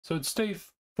So it's day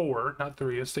 4, not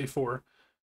 3, it's day 4.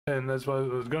 And that's what I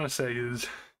was going to say is,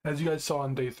 as you guys saw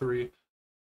on day 3,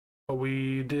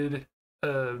 we did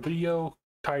a video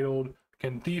titled,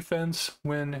 Can Defense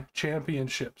Win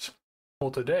Championships?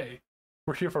 Well, today,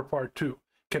 we're here for part 2.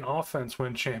 Can offense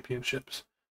win championships?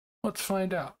 Let's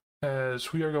find out,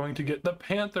 as we are going to get the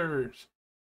Panthers.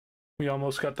 We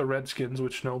almost got the Redskins,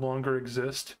 which no longer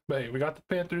exist. But hey, we got the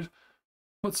Panthers.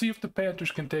 Let's see if the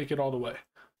Panthers can take it all the way.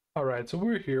 Alright, so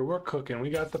we're here, we're cooking, we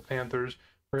got the Panthers,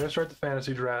 we're going to start the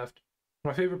fantasy draft.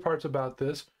 My favorite parts about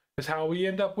this is how we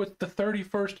end up with the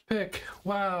 31st pick.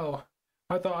 Wow,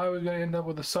 I thought I was going to end up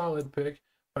with a solid pick,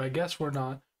 but I guess we're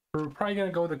not. We're probably going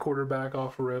to go with the quarterback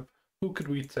off rip. Who could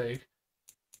we take?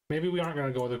 Maybe we aren't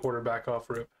going to go with the quarterback off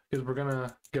rip, because we're going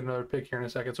to get another pick here in a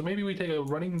second. So maybe we take a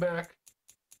running back.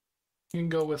 You can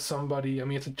go with somebody, I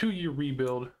mean, it's a 2-year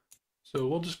rebuild. So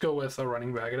we'll just go with a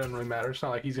running back. It doesn't really matter. It's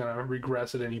not like he's going to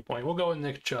regress at any point. We'll go with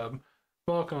Nick Chubb.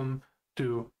 Welcome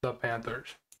to the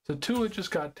Panthers. So Tua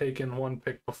just got taken 1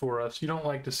 pick before us. You don't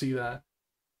like to see that.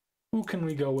 Who can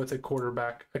we go with at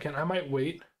quarterback? Again, I might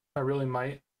wait. I really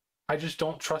might. I just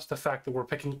don't trust the fact that we're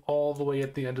picking all the way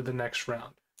at the end of the next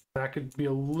round. That could be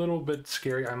a little bit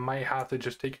scary. I might have to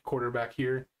just take a quarterback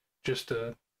here just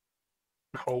to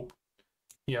hope.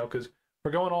 You know, because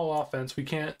we're going all offense. We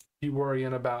can't be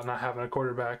worrying about not having a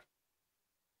quarterback.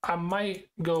 I might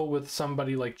go with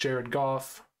somebody like Jared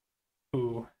Goff,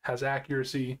 who has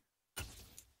accuracy,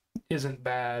 isn't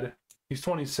bad. He's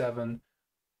 27.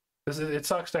 It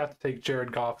sucks to have to take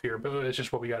Jared Goff here, but it's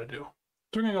just what we got to do.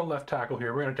 So we're going to go left tackle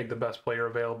here. We're going to take the best player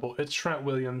available. It's Trent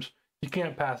Williams. You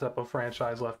can't pass up a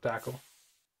franchise left tackle.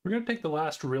 We're going to take the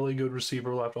last really good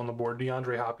receiver left on the board,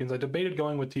 DeAndre Hopkins. I debated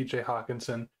going with TJ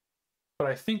Hawkinson, but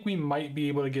I think we might be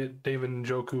able to get David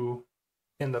Njoku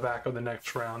in the back of the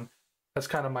next round. That's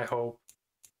kind of my hope.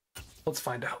 Let's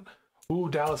find out. Ooh,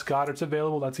 Dallas Goedert's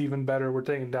available. That's even better. We're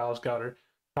taking Dallas Goedert.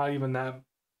 Not even that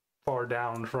far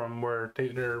down from where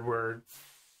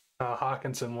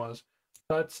Hawkinson was.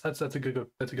 That's a good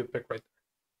pick right there.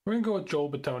 We're gonna go with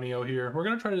Joel Bitonio here. We're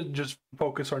gonna try to just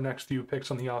focus our next few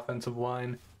picks on the offensive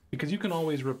line, because you can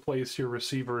always replace your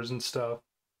receivers and stuff.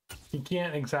 You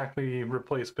can't exactly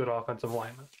replace good offensive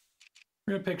linemen.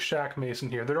 We're going to pick Shaq Mason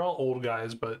here. They're all old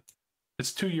guys, but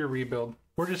it's 2-year rebuild.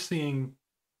 We're just seeing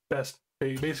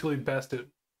basically best at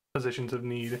positions of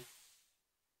need.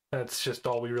 That's just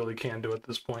all we really can do at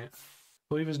this point. I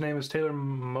believe his name is Taylor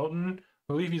Moton. I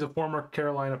believe he's a former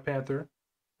Carolina Panther.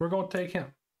 We're going to take him.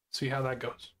 See how that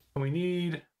goes. And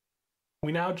we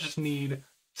now just need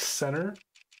center,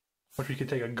 which we could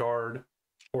take a guard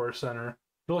or a center.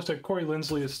 It looks like Corey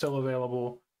Linsley is still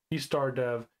available. He's star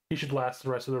dev. He should last the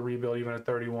rest of the rebuild, even at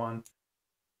 31.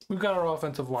 We've got our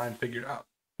offensive line figured out.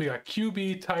 We got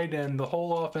QB, tight end, the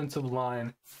whole offensive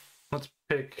line. Let's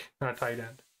pick a tight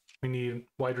end. We need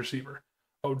wide receiver.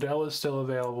 Odell is still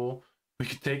available. We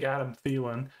could take Adam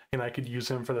Thielen, and I could use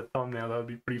him for the thumbnail. That would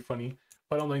be pretty funny.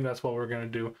 But I don't think that's what we're going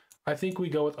to do. I think we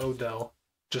go with Odell,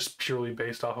 just purely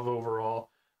based off of overall.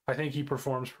 I think he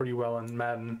performs pretty well in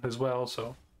Madden as well,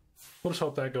 so we'll just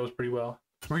hope that goes pretty well.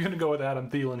 We're going to go with Adam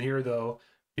Thielen here, though,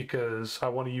 because I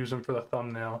want to use him for the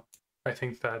thumbnail. I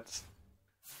think that's,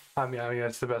 I mean,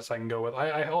 that's the best I can go with.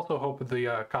 I also hope that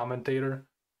the commentator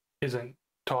isn't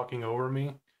talking over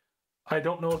me. I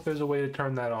don't know if there's a way to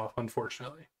turn that off,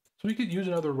 unfortunately. So we could use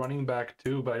another running back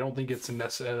too, but I don't think it's a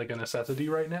necessity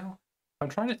right now. I'm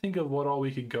trying to think of what all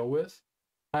we could go with.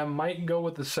 I might go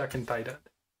with the second tight end.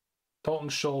 Dalton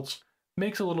Schultz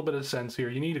makes a little bit of sense here.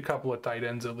 You need a couple of tight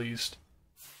ends at least,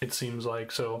 it seems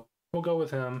like. So we'll go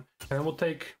with him, and then we'll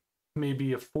take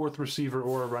maybe a 4th receiver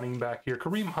or a running back here.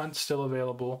 Kareem Hunt's still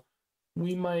available.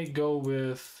 We might go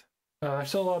with, there's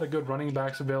still a lot of good running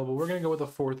backs available. We're going to go with a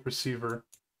 4th receiver.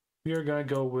 We are going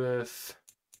to go with,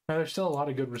 there's still a lot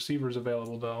of good receivers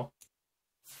available though.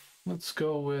 Let's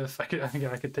go with, I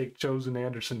could take Chosen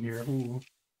Anderson here. Ooh.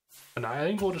 And I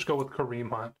think we'll just go with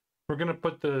Kareem Hunt. We're going to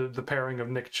put the pairing of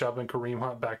Nick Chubb and Kareem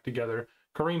Hunt back together.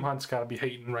 Kareem Hunt's got to be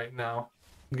hating right now,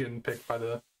 getting picked by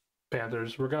the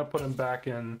Panthers. We're going to put him back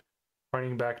in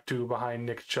running back 2 behind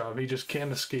Nick Chubb. He just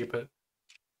can't escape it.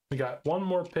 We got one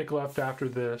more pick left after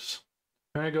this.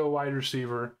 I'm going to go wide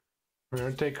receiver. We're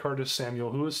going to take Curtis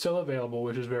Samuel, who is still available,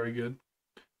 which is very good.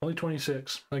 Only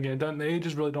 26. Again, the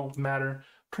ages really don't matter.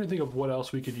 I'm trying to think of what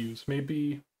else we could use.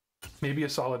 Maybe a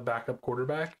solid backup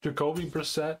quarterback. Jacoby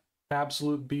Brissett,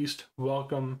 absolute beast.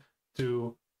 Welcome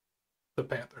to the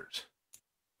Panthers.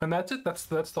 And that's it. That's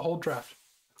the whole draft.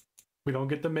 We don't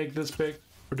get to make this pick.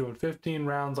 We're doing 15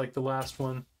 rounds like the last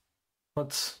one.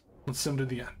 Let's sim to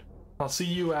the end. I'll see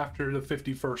you after the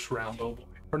 51st round. Oh boy.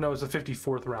 Or no, it's the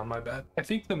 54th round, my bad. I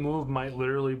think the move might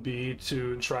literally be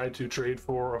to try to trade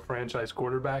for a franchise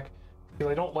quarterback,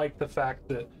 because I don't like the fact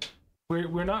that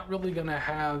we're not really going to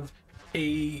have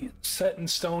a set in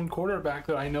stone quarterback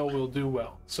that I know will do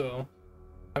well. So,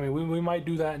 I mean, we might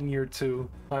do that in year 2.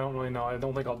 I don't really know. I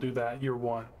don't think I'll do that year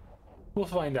 1. We'll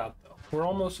find out, though. We're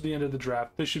almost to the end of the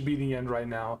draft. This should be the end right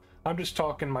now. I'm just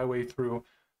talking my way through.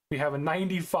 We have a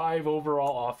 95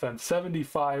 overall offense,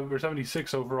 75 or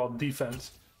 76 overall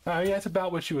defense. I mean, that's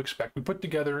about what you expect. We put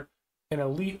together an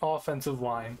elite offensive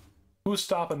line. Who's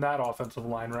stopping that offensive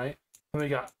line, right? And we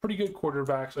got pretty good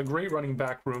quarterbacks, a great running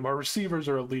back room. Our receivers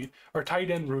are elite. Our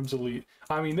tight end room's elite.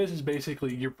 I mean, this is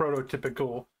basically your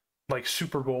prototypical, like,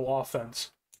 Super Bowl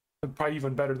offense. Probably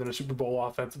even better than a Super Bowl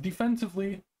offense.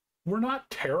 Defensively, we're not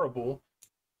terrible.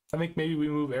 I think maybe we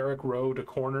move Eric Rowe to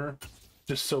corner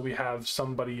just so we have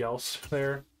somebody else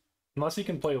there. Unless he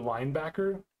can play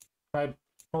linebacker. Well,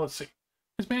 let's see.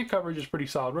 His man coverage is pretty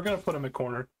solid. We're going to put him at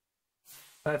corner.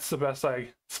 That's the best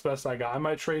I got. I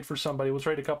might trade for somebody. We'll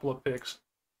trade a couple of picks.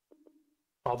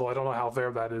 Although I don't know how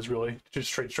fair that is, really.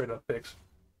 Just trade straight up picks.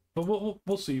 But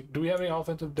we'll see. Do we have any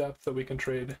offensive depth that we can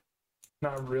trade?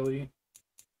 Not really.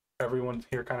 Everyone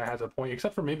here kind of has a point,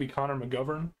 except for maybe Connor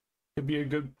McGovern. Could be a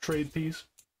good trade piece.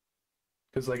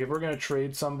 Because, like, if we're going to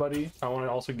trade somebody, I want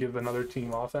to also give another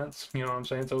team offense. You know what I'm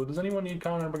saying? So does anyone need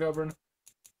Connor McGovern?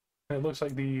 And it looks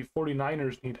like the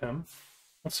 49ers need him.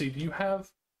 Let's see. Do you have...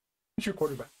 Who's your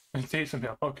quarterback? Taysom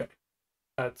Hill. Okay.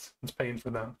 It's paying for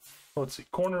them. Let's see.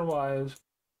 Corner-wise,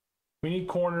 we need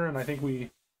corner, and I think we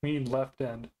need left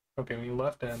end. Okay, we need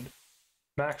left end.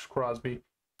 Max Crosby.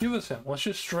 Give us him. Let's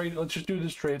just do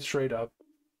this trade straight up.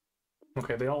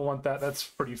 Okay, they don't want that. That's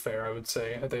pretty fair, I would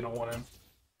say, that they don't want him.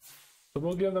 So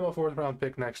we'll give them a 4th round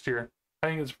pick next year. I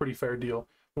think it's a pretty fair deal.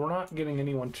 We're not getting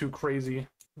anyone too crazy.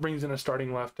 Brings in a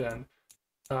starting left end.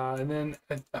 And then,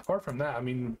 apart from that, I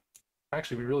mean,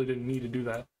 actually, we really didn't need to do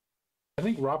that. I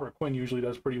think Robert Quinn usually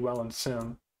does pretty well in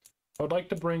sim. I would like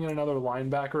to bring in another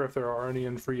linebacker if there are any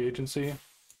in free agency.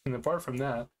 And apart from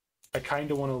that, I kind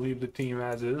of want to leave the team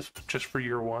as is, just for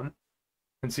year 1,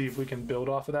 and see if we can build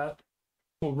off of that.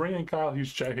 We'll bring in Kyle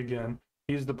Juszczyk again.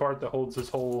 He's the part that holds this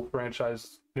whole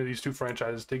franchise, these two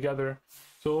franchises together.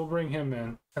 So we'll bring him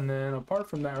in. And then apart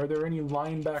from that, are there any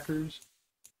linebackers?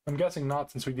 I'm guessing not,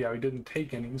 since we didn't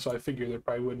take any, so I figure there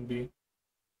probably wouldn't be.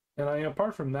 And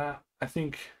apart from that, I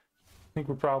think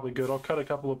we're probably good. I'll cut a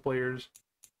couple of players.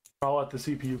 I'll let the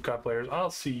CPU cut players. I'll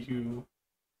see you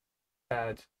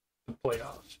at the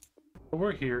playoffs. But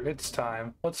we're here. It's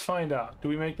time. Let's find out. Do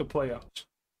we make the playoffs?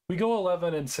 We go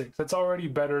 11-6. That's already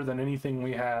better than anything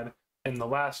we had in the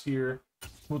last year.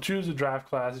 We'll choose a draft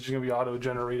class. It's going to be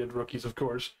auto-generated rookies, of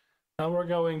course. Now we're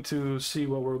going to see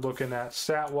what we're looking at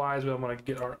stat-wise. But I'm going to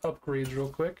get our upgrades real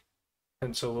quick.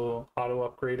 And so we'll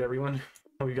auto-upgrade everyone.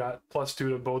 We got +2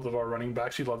 to both of our running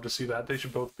backs. You'd love to see that. They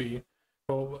should both be...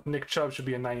 Well, Nick Chubb should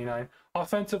be a 99.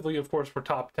 Offensively, of course, we're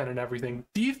top 10 in everything.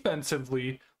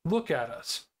 Defensively, look at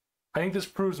us. I think this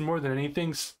proves more than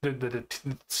anything that the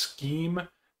scheme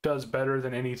does better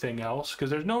than anything else.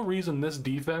 Because there's no reason this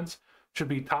defense should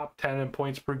be top 10 in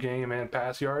points per game and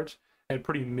pass yards. And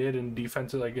pretty mid in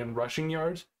defensive, like in rushing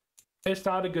yards. It's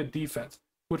not a good defense.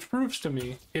 Which proves to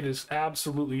me it is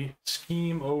absolutely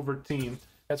scheme over team.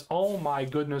 That's, oh my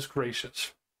goodness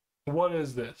gracious. What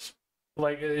is this?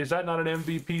 Like, is that not an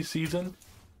MVP season?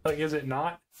 Like, is it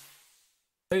not?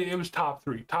 It was top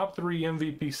 3. Top 3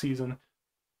 MVP season.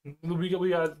 We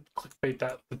gotta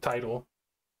clickbait the title.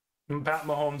 Pat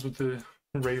Mahomes with the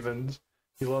Ravens.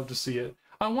 You love to see it.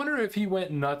 I wonder if he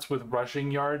went nuts with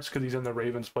rushing yards because he's in the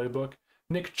Ravens playbook.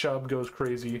 Nick Chubb goes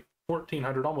crazy.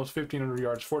 1,400, almost 1,500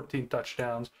 yards, 14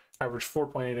 touchdowns, average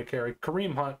 4.8 a carry.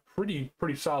 Kareem Hunt,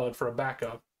 pretty solid for a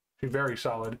backup. Very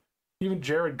solid. Even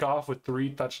Jared Goff with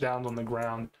 3 touchdowns on the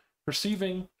ground.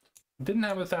 Receiving, didn't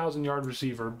have a 1,000-yard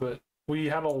receiver, but we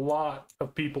had a lot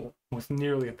of people with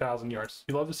nearly 1,000 yards.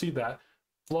 You love to see that.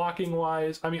 Blocking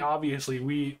wise, I mean, obviously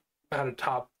we had a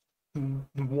top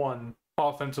 1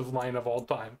 offensive line of all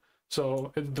time.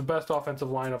 So it's the best offensive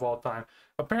line of all time.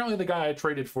 Apparently the guy I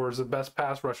traded for is the best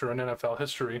pass rusher in NFL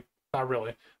history. Not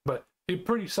really, but he's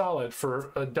pretty solid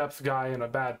for a depth guy and a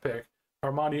bad pick.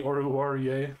 Armani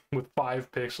Oruwariye with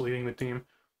 5 picks leading the team.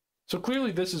 So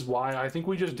clearly this is why I think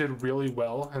we just did really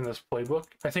well in this playbook.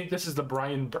 I think this is the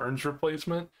Brian Burns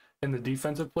replacement in the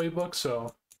defensive playbook,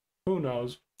 so who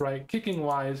knows, right? Kicking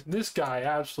wise, this guy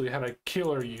absolutely had a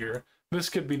killer year. This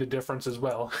could be the difference as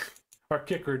well. Our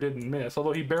kicker didn't miss,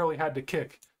 although he barely had to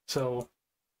kick. So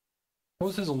what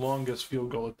was his longest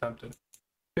field goal attempted?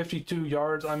 52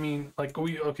 yards. I mean, like,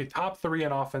 top 3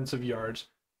 in offensive yards.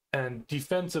 And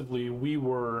defensively, we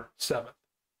were 7th.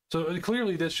 So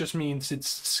clearly this just means it's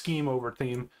scheme over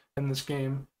team in this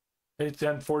game. It's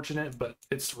unfortunate, but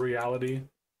it's reality.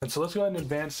 And so let's go ahead and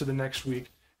advance to the next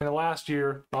week. In the last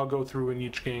year, I'll go through in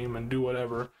each game and do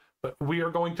whatever. But we are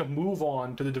going to move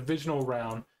on to the divisional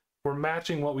round. We're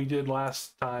matching what we did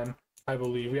last time, I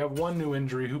believe. We have one new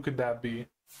injury. Who could that be?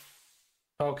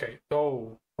 Okay.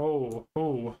 Oh.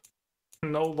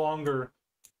 No longer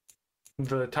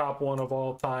the top one of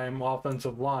all time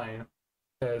offensive line,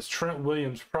 as Trent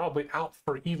Williams probably out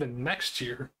for even next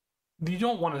year. You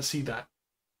don't want to see that.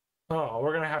 Oh,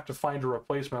 we're going to have to find a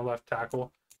replacement left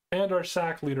tackle. And our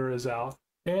sack leader is out.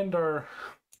 And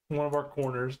one of our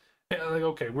corners. Yeah, like,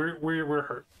 okay, we're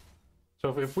hurt.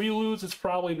 So if we lose, it's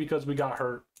probably because we got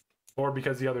hurt. Or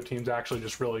because the other team's actually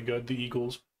just really good, the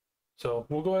Eagles. So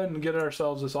we'll go ahead and get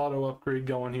ourselves this auto upgrade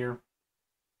going here.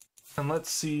 And let's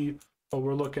see what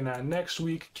we're looking at next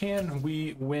week. Can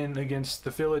we win against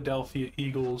the Philadelphia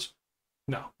Eagles?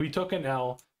 No, we took an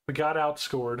L. We got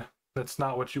outscored. That's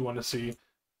not what you want to see.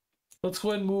 Let's go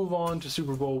ahead and move on to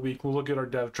Super Bowl week. We'll look at our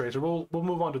dev trays, or we'll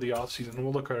move on to the offseason and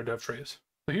we'll look at our dev trays.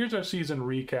 So here's our season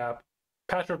recap.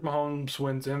 Patrick Mahomes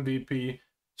wins MVP.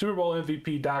 Super Bowl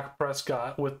MVP Dak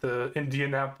Prescott with the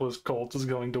Indianapolis Colts is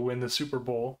going to win the Super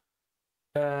Bowl.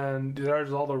 And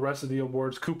there's all the rest of the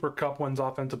awards. Cooper Kupp wins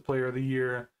Offensive Player of the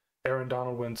Year. Aaron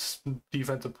Donald wins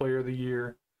Defensive Player of the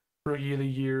Year. Rookie of the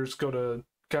Years go to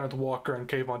Kenneth Walker and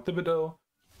Kayvon Thibodeau.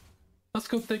 Let's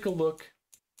go take a look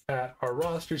at our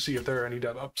roster, see if there are any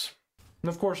dev ups. And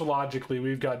of course, logically,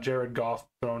 we've got Jared Goff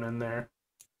thrown in there.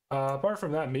 Apart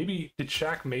from that, maybe did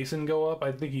Shaq Mason go up?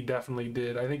 I think he definitely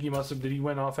did. I think he must have. Did he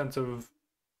win offensive,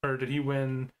 or did he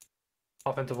win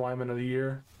Offensive Lineman of the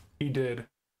Year? He did.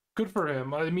 Good for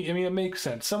him. I mean, it makes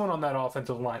sense. Someone on that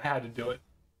offensive line had to do it.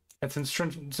 And since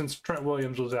Trent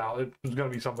Williams was out, it was going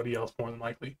to be somebody else more than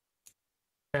likely.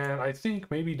 And I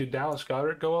think maybe did Dallas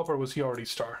Goedert go up, or was he already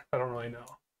star? I don't really know.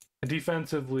 And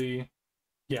defensively,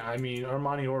 yeah, I mean,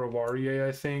 Armani Oruwariye,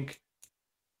 I think.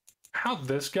 How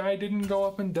this guy didn't go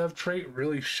up in dev trait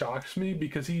really shocks me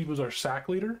because he was our sack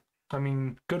leader. I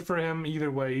mean, good for him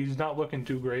either way. He's not looking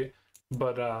too great,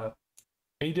 but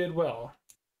he did well.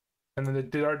 And then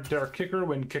did our kicker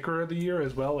win Kicker of the Year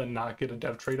as well and not get a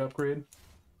dev trait upgrade?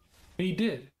 He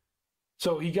did.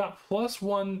 So he got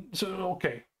 +1. So,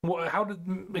 okay, well, how to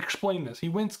explain this? He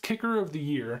wins Kicker of the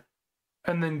Year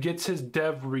and then gets his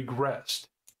dev regressed.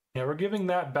 Yeah, we're giving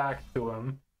that back to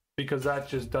him because that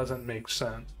just doesn't make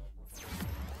sense.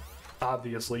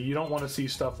 Obviously, you don't want to see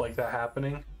stuff like that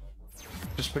happening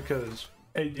just because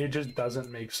it just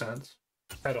doesn't make sense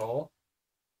at all.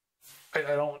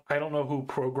 I don't know who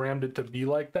programmed it to be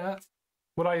like that.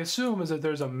 What I assume is that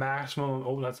there's a maximum.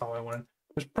 Oh, that's not what I wanted.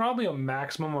 There's probably a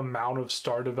maximum amount of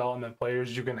star development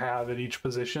players you can have at each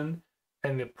position,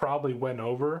 and it probably went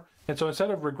over. And so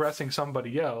instead of regressing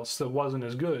somebody else that wasn't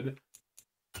as good,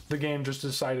 the game just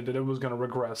decided that it was going to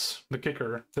regress the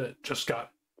kicker that just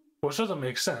got, which doesn't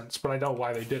make sense, but I know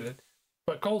why they did it.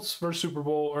 But Colts versus Super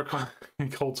Bowl, or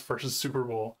Colts versus Super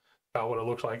Bowl, about what it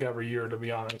looks like every year, to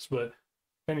be honest. But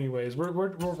anyways, we're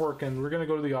working. We're gonna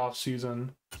go to the off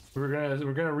season. We're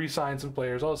gonna re-sign some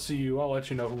players. I'll see you. I'll let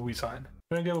you know who we sign.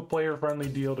 We're gonna give a player-friendly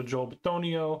deal to Joel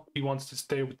Bitonio. He wants to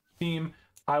stay with the team.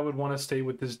 I would want to stay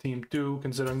with this team too,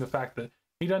 considering the fact that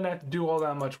he doesn't have to do all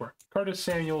that much work. Curtis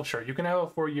Samuel, sure, you can have a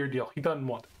 4-year deal. He doesn't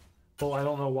want it. Well, I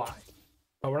don't know why.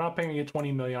 But we're not paying you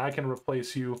 $20 million. I can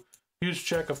replace you.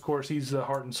 Juszczyk, of course, he's the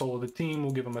heart and soul of the team.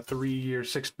 We'll give him a 3-year,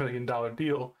 $6 million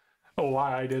deal. Oh,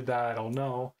 why I did that, I don't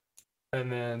know.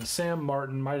 And then Sam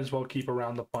Martin, might as well keep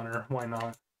around the punter. Why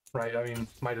not? Right? I mean,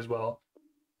 might as well.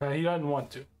 He doesn't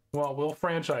want to. Well, we'll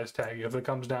franchise tag you if it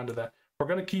comes down to that. We're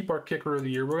going to keep our kicker of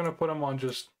the year. We're going to put him on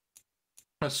just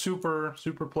a super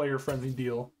player-friendly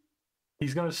deal.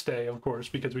 He's going to stay, of course,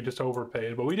 because we just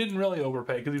overpaid. But we didn't really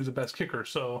overpay because he was the best kicker.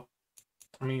 So,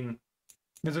 I mean,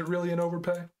 is it really an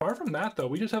overpay? Apart from that, though,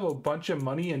 we just have a bunch of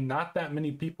money and not that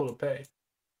many people to pay.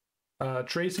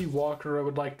 Tracy Walker I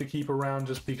would like to keep around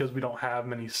just because we don't have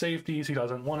many safeties. He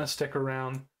doesn't want to stick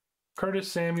around.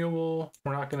 Curtis Samuel,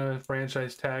 we're not going to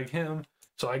franchise tag him.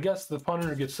 So I guess the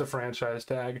punter gets the franchise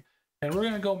tag. And we're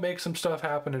going to go make some stuff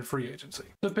happen in free agency.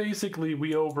 So basically,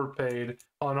 we overpaid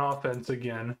on offense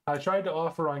again. I tried to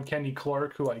offer on Kenny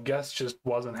Clark, who I guess just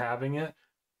wasn't having it.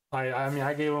 I mean,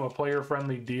 I gave him a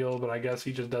player-friendly deal, but I guess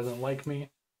he just doesn't like me.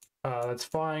 That's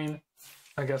fine.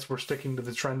 I guess we're sticking to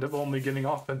the trend of only getting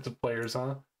offensive players,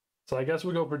 huh? So I guess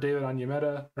we'll go for David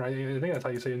Onyemata. Right? I think that's how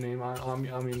you say his name,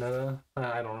 Onyemata.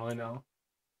 I don't really know.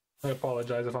 I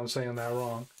apologize if I'm saying that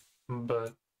wrong,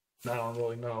 but I don't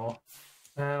really know.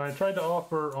 And I tried to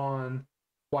offer on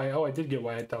Wyatt. Oh, I did get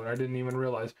Wyatt Teller. I didn't even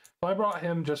realize. So I brought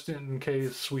him just in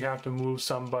case we have to move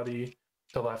somebody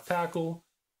to left tackle,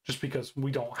 just because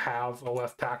we don't have a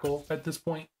left tackle at this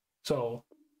point. So,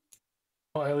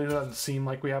 well, at least it doesn't seem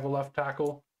like we have a left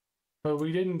tackle. But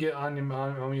we didn't get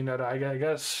Onyemata. I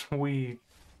guess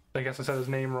I said his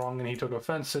name wrong and he took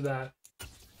offense to that.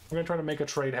 We're going to try to make a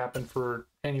trade happen for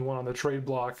anyone on the trade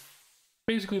block.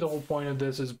 Basically, the whole point of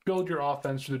this is build your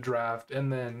offense through the draft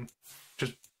and then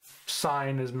just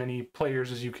sign as many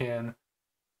players as you can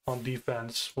on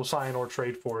defense. We'll sign or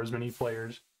trade for as many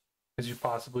players as you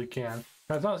possibly can.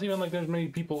 Now, it's not even like there's many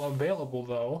people available,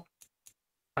 though.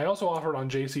 I also offered on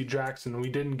J.C. Jackson. We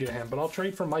didn't get him, but I'll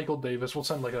trade for Michael Davis. We'll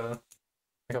send like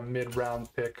a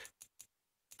mid-round pick.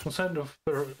 We'll send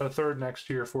a third next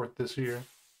year, fourth this year.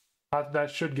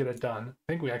 That should get it done.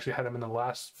 I think we actually had him in the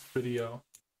last video.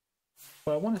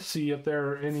 But I want to see if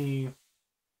there are any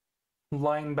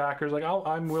linebackers. Like,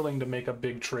 I'm willing to make a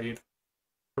big trade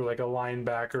for like a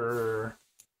linebacker,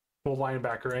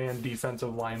 linebacker and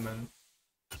defensive lineman.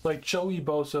 Like Joey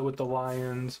Bosa with the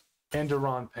Lions and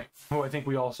Deron Payne, who I think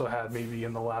we also had maybe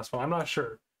in the last one. I'm not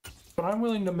sure. But I'm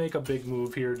willing to make a big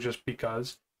move here just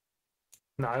because.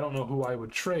 Now, I don't know who I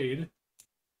would trade.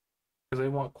 Because they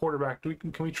want quarterback.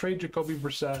 Can we trade Jacoby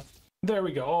Brissett? There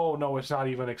we go. Oh, no, it's not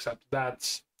even accepted.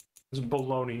 That's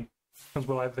baloney. That's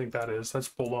what I think that is. That's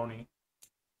baloney.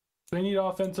 They need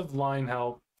offensive line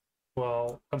help.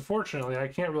 Well, unfortunately, I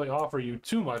can't really offer you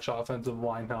too much offensive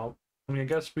line help. I mean, I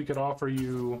guess we could offer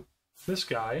you this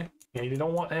guy. Yeah, you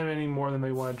don't want him any more than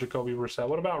they wanted Jacoby Brissett.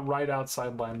 What about right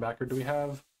outside linebacker? Do we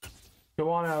have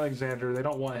Jawan Alexander? They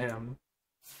don't want him.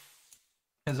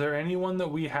 Is there anyone that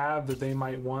we have that they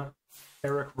might want?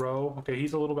 Eric Rowe. Okay,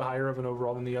 he's a little bit higher of an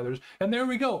overall than the others. And there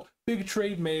we go. Big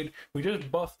trade made. We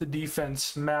just buffed the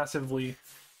defense massively.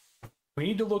 We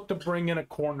need to look to bring in a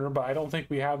corner, but I don't think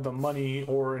we have the money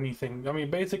or anything. I mean,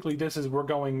 basically, we're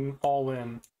going all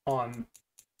in on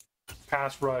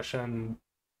pass rush, and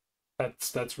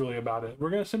that's really about it.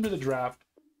 We're going to send to the draft.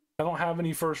 I don't have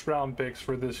any first round picks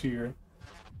for this year.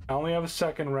 I only have a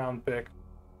second round pick.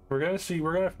 We're going to see.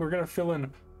 We're going to fill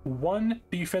in one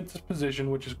defensive position,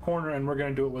 which is corner, and we're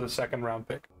going to do it with a second round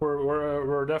pick.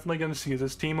 We're definitely going to see, is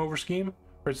this team over scheme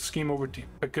or is it scheme over team?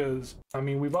 Because I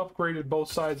mean, we've upgraded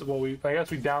both sides. Well, I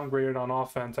guess we downgraded on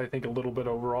offense, I think, a little bit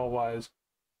overall wise.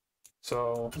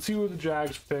 So let's see who the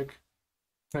Jags pick.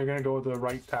 They're going to go with the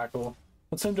right tackle.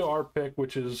 Let's send to our pick,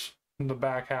 which is in the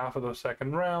back half of the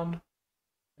second round,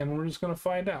 and we're just going to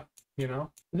find out. You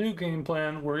know, the new game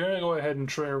plan. We're going to go ahead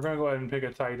and We're going to go ahead and pick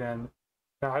a tight end.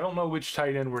 Now, I don't know which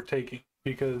tight end we're taking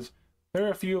because there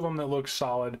are a few of them that look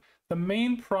solid. The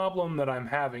main problem that I'm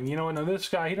having, you know, now this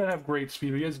guy, he doesn't have great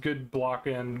speed, but he has good block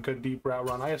and good deep route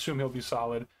run. I assume he'll be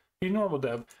solid. He's normal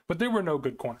dev, but there were no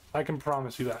good corners. I can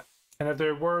promise you that. And if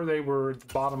there were, they were at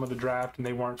the bottom of the draft and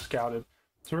they weren't scouted.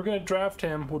 So we're going to draft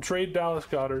him. We'll trade Dallas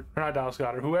Goedert, or not Dallas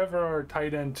Goedert, whoever our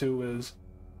tight end 2 is.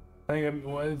 I think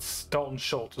it's Dalton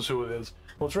Schultz is who it is.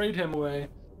 We'll trade him away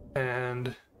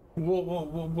and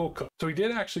we'll cook. So we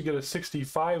did actually get a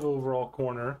 65 overall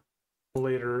corner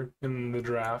later in the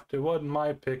draft. It wasn't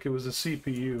my pick, it was a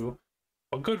CPU,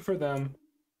 but good for them.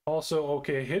 Also,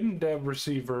 okay, hidden dev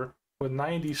receiver with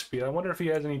 90 speed. I wonder if he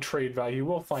has any trade value.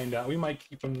 We'll find out. We might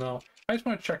keep him though. I just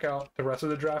want to check out the rest of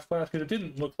the draft class because it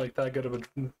didn't look like that good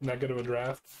of a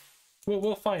draft.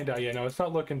 We'll find out. You know, it's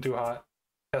not looking too hot.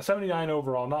 Yeah, 79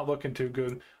 overall, not looking too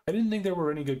good. I didn't think there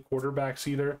were any good quarterbacks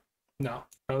either. No,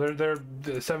 they're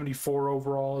 74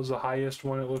 overall is the highest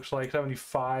one. It looks like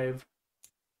 75,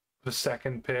 the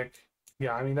second pick.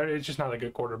 Yeah, I mean it's just not a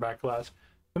good quarterback class.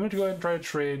 I'm going to go ahead and try to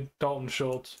trade Dalton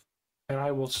Schultz, and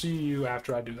I will see you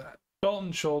after I do that.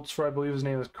 Dalton Schultz, for I believe his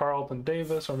name is Carlton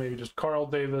Davis, or maybe just Carl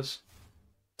Davis.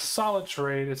 Solid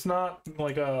trade. It's not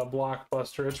like a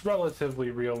blockbuster. It's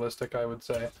relatively realistic, I would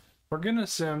say. We're going to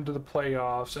sim to the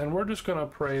playoffs, and we're just going to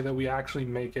pray that we actually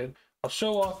make it. I'll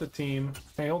show off the team.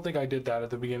 I don't think I did that at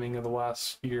the beginning of the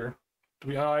last year.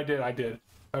 Oh, I did.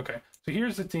 Okay, so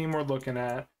here's the team we're looking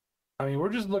at. I mean,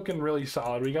 we're just looking really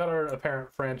solid. We got our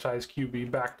apparent franchise QB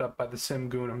backed up by the Sim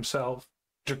Goon himself,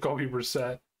 Jacoby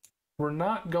Brissett. We're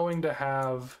not going to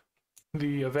have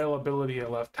the availability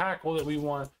at left tackle that we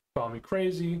want. Call me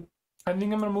crazy. I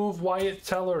think I'm going to move Wyatt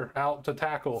Teller out to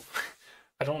tackle.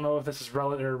 I don't know if this is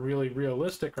really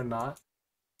realistic or not,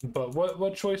 but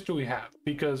what choice do we have?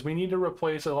 Because we need to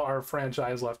replace our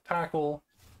franchise left tackle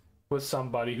with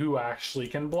somebody who actually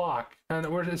can block. And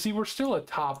we're still a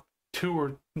top 2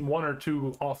 or 1 or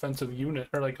 2 offensive unit,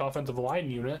 or like offensive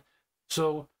line unit.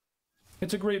 So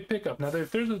it's a great pickup. Now,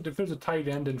 if there's a tight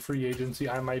end in free agency,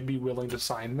 I might be willing to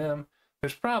sign them.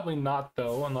 There's probably not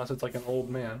though, unless it's like an old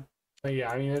man.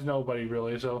 Yeah, I mean, there's nobody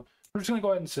really, so we're just gonna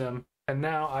go ahead and sim. And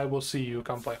now I will see you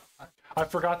come play. I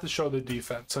forgot to show the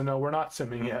defense, so no, we're not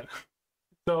simming yet.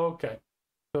 So okay,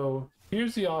 so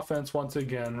here's the offense once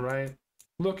again, right?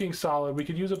 Looking solid. We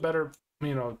could use a better,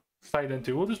 tight end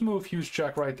too. We'll just move Hughes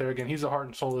check right there again. He's the heart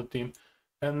and soul of the team.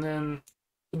 And then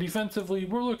defensively,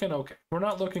 we're looking okay. We're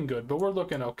not looking good, but we're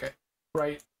looking okay,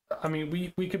 right? I mean,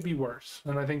 we could be worse,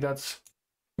 and I think that's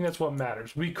what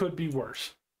matters. We could be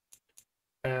worse,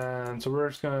 and so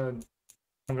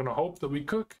I'm gonna hope that we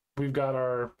cook. We've got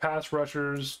our pass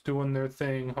rushers doing their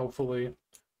thing. Hopefully,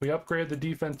 we upgrade the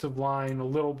defensive line a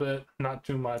little bit, not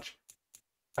too much.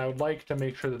 I would like to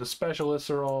make sure that the specialists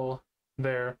are all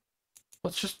there.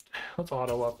 Let's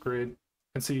auto upgrade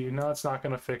and see. No, it's not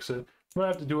gonna fix it. We're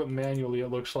gonna have to do it manually, it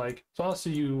looks like. So I'll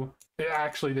see you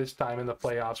actually this time in the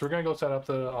playoffs. We're gonna go set up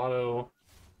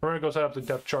the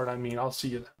depth chart. I mean, I'll see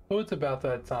you then. So it's about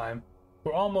that time.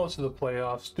 We're almost to the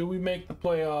playoffs. Do we make the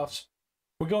playoffs?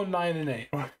 We go 9-8.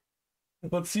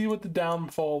 Let's see what the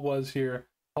downfall was here.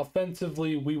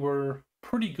 Offensively, we were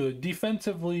pretty good.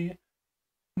 Defensively,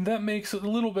 that makes a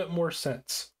little bit more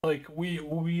sense. Like we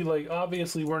like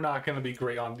obviously we're not gonna be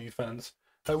great on defense.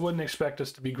 I wouldn't expect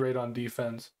us to be great on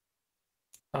defense.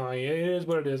 It is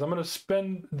what it is. I'm gonna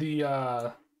spend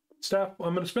the staff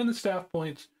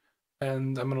points,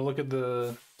 and I'm gonna look at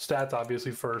the stats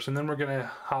obviously first, and then we're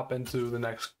gonna hop into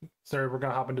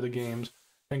the games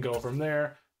and go from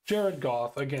there. Jared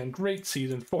Goff, again, great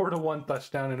season, 4-to-1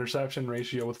 touchdown interception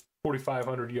ratio with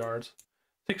 4,500 yards,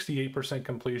 68%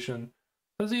 completion.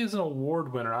 Says he is an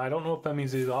award winner. I don't know if that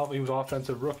means he was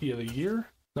offensive rookie of the year.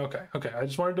 Okay. I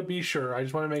just wanted to be sure. I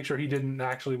just want to make sure he didn't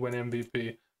actually win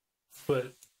MVP.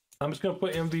 But I'm just going to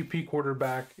put MVP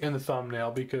quarterback in the thumbnail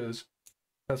because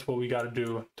that's what we got to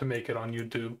do to make it on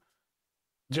YouTube.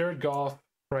 Jared Goff,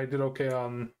 right, did okay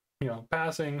on,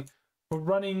 passing.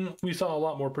 Running, we saw a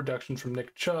lot more production from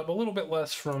Nick Chubb, a little bit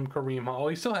less from Kareem Hall.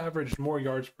 He still averaged more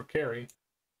yards per carry.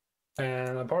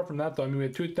 And apart from that, though, I mean, we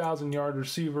had 2,000-yard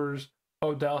receivers.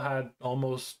 Odell had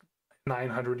almost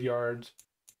 900 yards.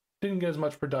 Didn't get as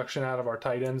much production out of our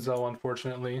tight ends, though,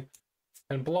 unfortunately.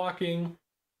 And blocking,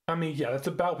 I mean, yeah, that's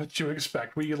about what you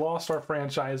expect. We lost our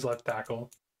franchise left tackle.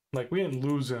 Like, we didn't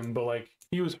lose him, but, like,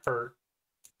 he was hurt.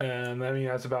 And, I mean,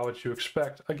 that's about what you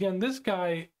expect. Again, this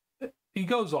guy, he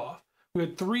goes off. We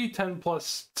had 3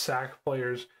 10-plus sack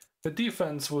players. The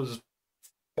defense was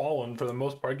balling for the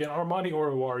most part. Again, Armani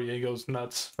Oruwariye goes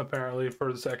nuts, apparently,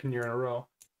 for the second year in a row.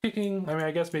 Kicking, I mean,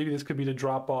 I guess maybe this could be the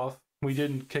drop-off. We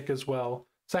didn't kick as well.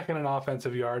 Second in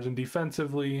offensive yards, and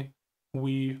defensively,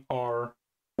 we are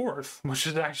 4th, which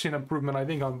is actually an improvement, I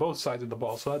think, on both sides of the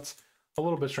ball. So that's a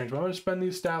little bit strange. But I'm going to spend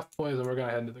these staff points, and we're going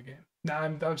to head into the game. Now,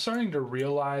 I'm starting to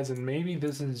realize, and maybe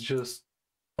this is just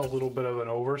a little bit of an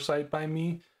oversight by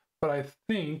me, but I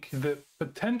think that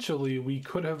potentially we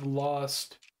could have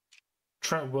lost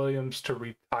Trent Williams to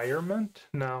retirement.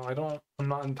 Now, I'm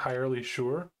not entirely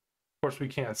sure. Of course, we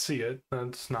can't see it.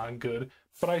 That's not good.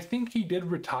 But I think he did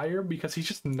retire because he's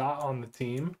just not on the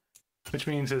team, which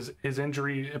means his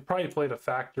injury, it probably played a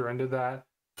factor into that,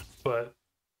 but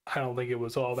I don't think it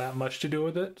was all that much to do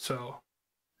with it. So,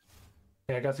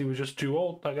 yeah, I guess he was just too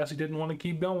old. I guess he didn't want to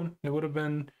keep going. It would have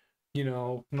been, it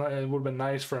would have been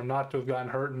nice for him not to have gotten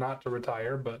hurt and not to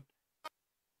retire, but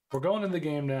we're going in the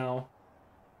game now.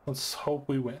 Let's hope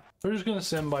we win. We're just going to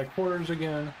sim by quarters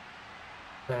again.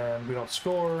 And we don't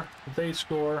score, they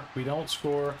score, we don't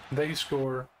score, they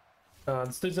score.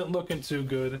 This isn't looking too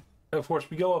good. Of course,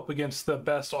 we go up against the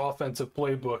best offensive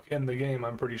playbook in the game,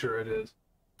 I'm pretty sure it is.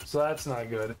 So that's not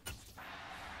good.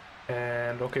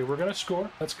 And, okay, we're going to score.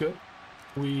 That's good.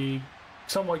 We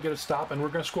somewhat get a stop, and we're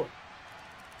going to score.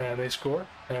 And they score.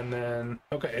 And then,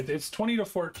 okay, it's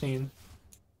 20-14.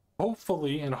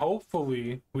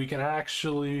 Hopefully, we can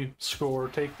actually score,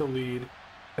 take the lead.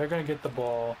 They're going to get the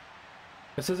ball.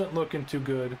 This isn't looking too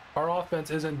good. Our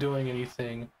offense isn't doing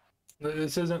anything.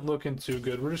 This isn't looking too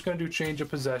good. We're just going to do change of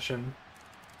possession.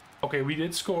 Okay, we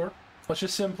did score. Let's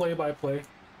just sim play by play.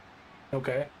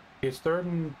 Okay. It's third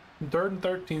and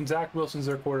 13. Zach Wilson's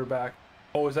their quarterback.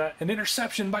 Oh, is that an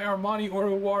interception by Armani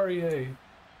Oruwariye?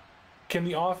 Can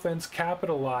the offense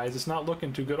capitalize? It's not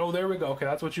looking too good. Oh, there we go. Okay,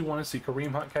 that's what you want to see.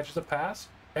 Kareem Hunt catches a pass,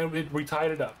 and we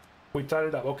tied it up.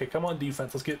 Okay, come on,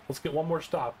 defense. Let's get one more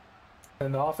stop.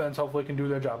 And the offense hopefully can do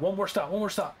their job. One more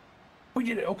stop. We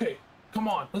did it. Okay, come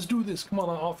on. Let's do this. Come on,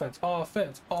 offense.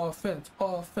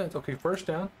 Okay, first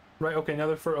down. Right, okay,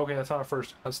 okay, that's not a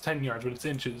first. That's 10 yards, but it's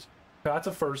inches. That's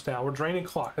a first down. We're draining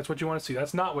clock. That's what you want to see.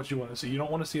 That's not what you want to see. You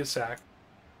don't want to see a sack.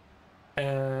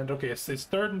 And, okay, it's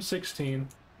 3rd and 16.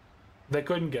 They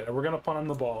couldn't get it. We're going to punt on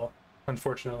the ball,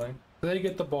 unfortunately. They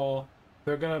get the ball.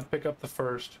 They're gonna pick up the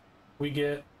first. We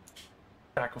get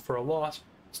tackle for a loss.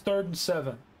 It's 3rd and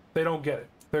 7. They don't get it.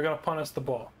 They're gonna punt us the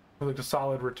ball. We look a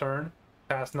solid return.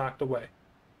 Pass knocked away.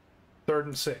 3rd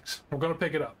and 6. We're gonna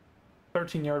pick it up.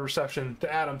 13-yard reception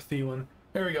to Adam Thielen.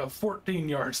 There we go. 14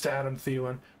 yards to Adam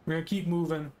Thielen. We're gonna keep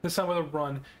moving. This time with a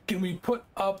run. Can we put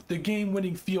up the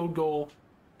game-winning field goal?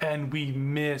 And we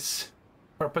miss.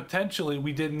 Or potentially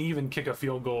we didn't even kick a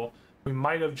field goal. We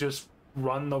might have just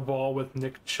run the ball with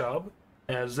Nick Chubb.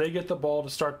 As they get the ball to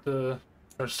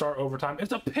start overtime.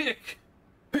 It's a pick!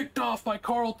 Picked off by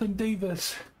Carlton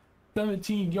Davis.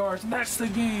 17 yards. That's the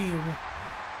game!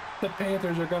 The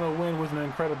Panthers are going to win with an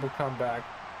incredible comeback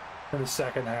in the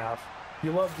second half.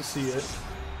 You love to see it.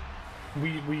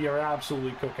 We are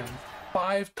absolutely cooking.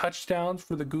 5 touchdowns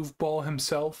for the goofball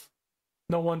himself.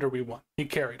 No wonder we won. He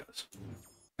carried us.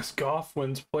 As Goff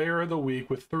wins Player of the Week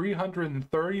with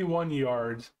 331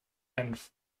 yards and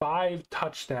 5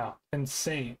 touchdowns.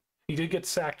 Insane. He did get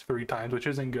sacked 3 times, which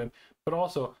isn't good. But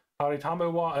also,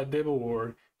 Adetomiwa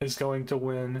Adebaward is going to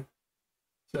win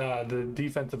the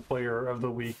Defensive Player of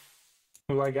the Week.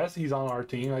 Who I guess he's on our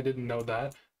team. I didn't know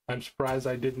that. I'm surprised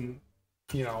I didn't,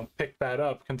 pick that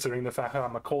up, considering the fact that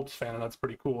I'm a Colts fan, and that's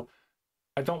pretty cool.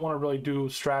 I don't want to really do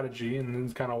strategy, and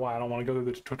that's kind of why I don't want to go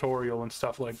through the tutorial and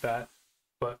stuff like that.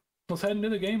 But let's head into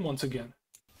the game once again.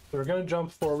 So we're going to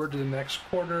jump forward to the next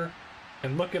quarter,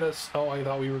 and look at us. Oh, I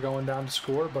thought we were going down to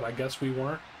score, but I guess we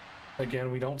weren't.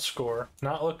 Again, we don't score.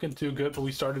 Not looking too good, but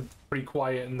we started pretty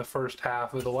quiet in the first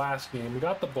half of the last game. We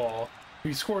got the ball.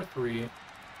 We scored 3.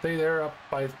 They're up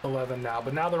by 11 now,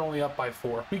 but now they're only up by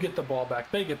 4. We get the ball back.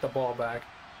 They get the ball back.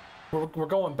 We're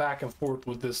going back and forth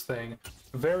with this thing.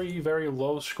 Very, very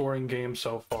low-scoring game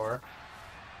so far.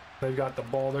 They've got the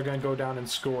ball. They're going to go down and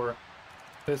score.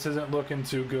 This isn't looking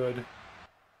too good.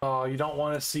 Oh, you don't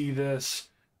want to see this.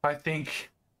 I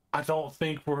don't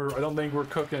think we're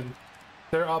cooking.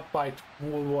 They're up by,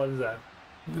 what is that?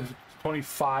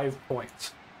 25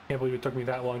 points. Can't believe it took me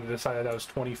that long to decide that was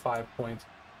 25 points.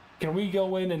 Can we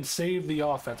go in and save the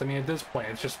offense? I mean, at this point,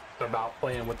 it's just about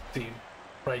playing with the team,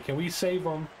 right? Can we save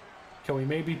them? Can we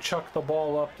maybe chuck the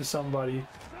ball up to somebody?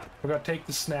 We're going to take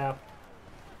the snap.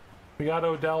 We got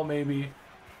Odell, maybe.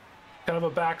 Kind of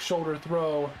a back shoulder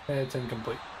throw, and it's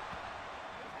incomplete.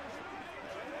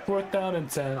 4th down and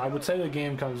 10. I would say the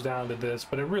game comes down to this,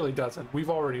 but it really doesn't. We've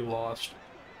already lost.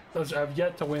 I've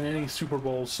yet to win any Super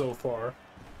Bowls so far.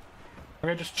 I'm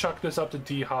going to just chuck this up to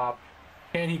D-Hop.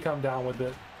 Can he come down with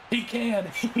it? He can!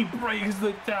 He breaks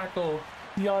the tackle!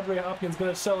 DeAndre Hopkins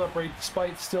going to celebrate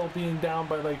despite still being down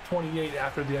by like 28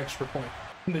 after the extra point.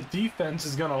 And the defense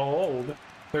is going to hold.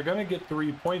 They're going to get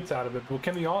 3 points out of it, but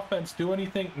can the offense do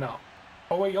anything? No.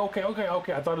 Oh wait, okay.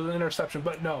 I thought it was an interception,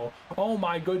 but no. Oh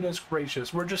my goodness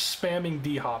gracious. We're just spamming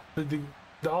D-Hop. The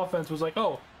offense was like,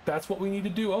 oh, that's what we need to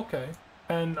do, okay.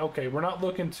 And okay, we're not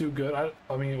looking too good.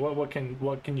 I mean, what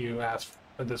can you ask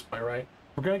at this point, right?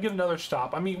 We're gonna get another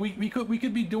stop. I mean, we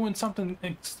could be doing something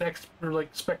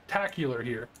spectacular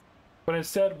here, but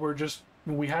instead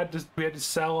we had to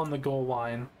sell on the goal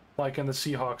line like in the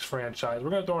Seahawks franchise. We're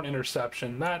gonna throw an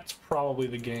interception. That's probably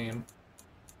the game.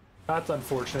 That's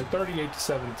unfortunate.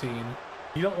 38-17.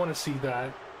 You don't want to see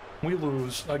that. We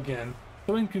lose again.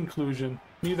 So in conclusion,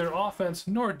 neither offense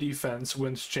nor defense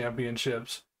wins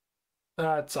championships.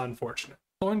 That's unfortunate.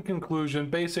 So in conclusion,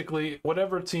 basically,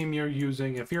 whatever team you're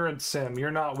using, if you're in Sim,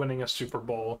 you're not winning a Super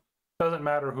Bowl. Doesn't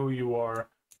matter who you are,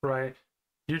 right?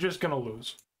 You're just going to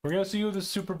lose. We're going to see who the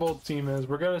Super Bowl team is.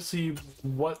 We're going to see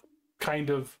what kind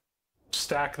of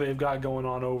stack they've got going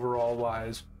on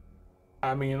overall-wise.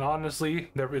 I mean,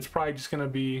 honestly, it's probably just going to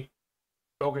be,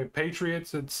 okay,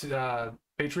 Patriots, it's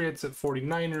Patriots at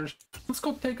 49ers. Let's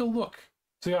go take a look.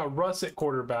 So you got Russ at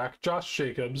quarterback, Josh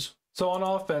Jacobs. So on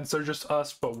offense, they're just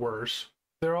us, but worse.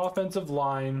 Their offensive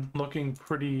line looking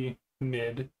pretty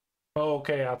mid. Oh,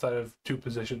 okay, outside of 2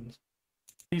 positions.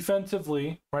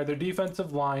 Defensively, right, their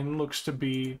defensive line looks to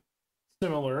be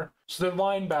similar. So their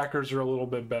linebackers are a little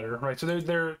bit better, right? So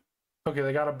they're okay,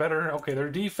 they got a better, okay, their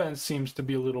defense seems to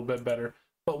be a little bit better.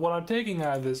 But what I'm taking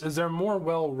out of this is they're more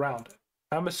well-rounded.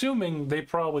 I'm assuming they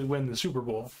probably win the Super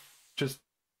Bowl, just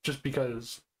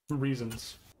because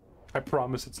reasons. I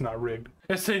promise it's not rigged.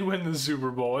 If they win the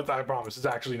Super Bowl, I promise it's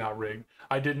actually not rigged.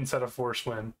 I didn't set a force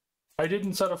win.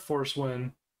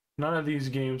 None of these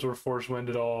games were force winned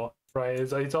at all, right?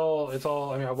 It's all.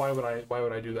 I mean, why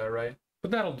would I do that, right?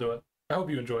 But that'll do it. I hope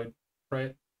you enjoyed,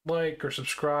 right? Like or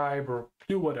subscribe or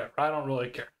do whatever. I don't really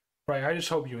care, right? I just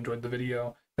hope you enjoyed the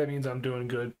video. That means I'm doing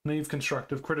good. Leave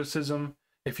constructive criticism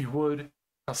if you would.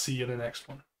 I'll see you in the next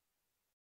one.